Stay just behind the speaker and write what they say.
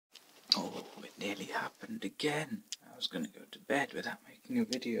Oh, it nearly happened again. I was going to go to bed without making a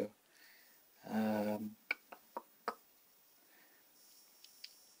video.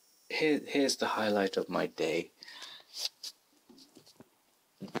 Here's the highlight of my day.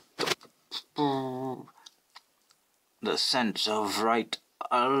 The sense of right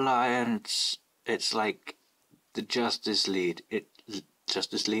alliance. It's like the Justice League.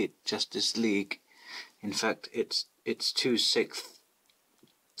 Justice League. In fact, it's 2/6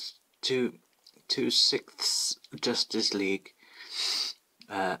 Justice League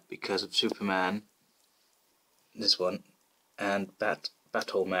because of Superman, this one, and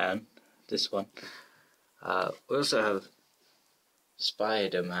Battleman, this one. We also have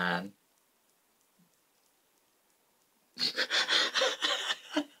Spider-Man.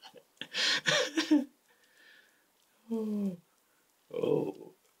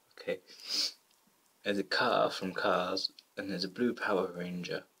 Oh, okay. There's a car from Cars, and there's a blue Power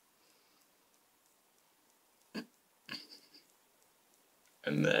Ranger.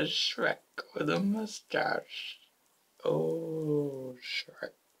 And there's Shrek with a mustache. Oh,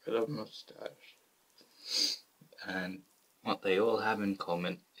 Shrek with a mustache. And what they all have in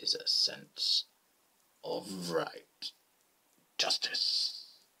common is a sense of right.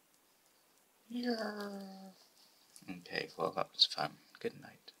 Justice. Yeah. Okay, well that was fun. Good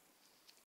night.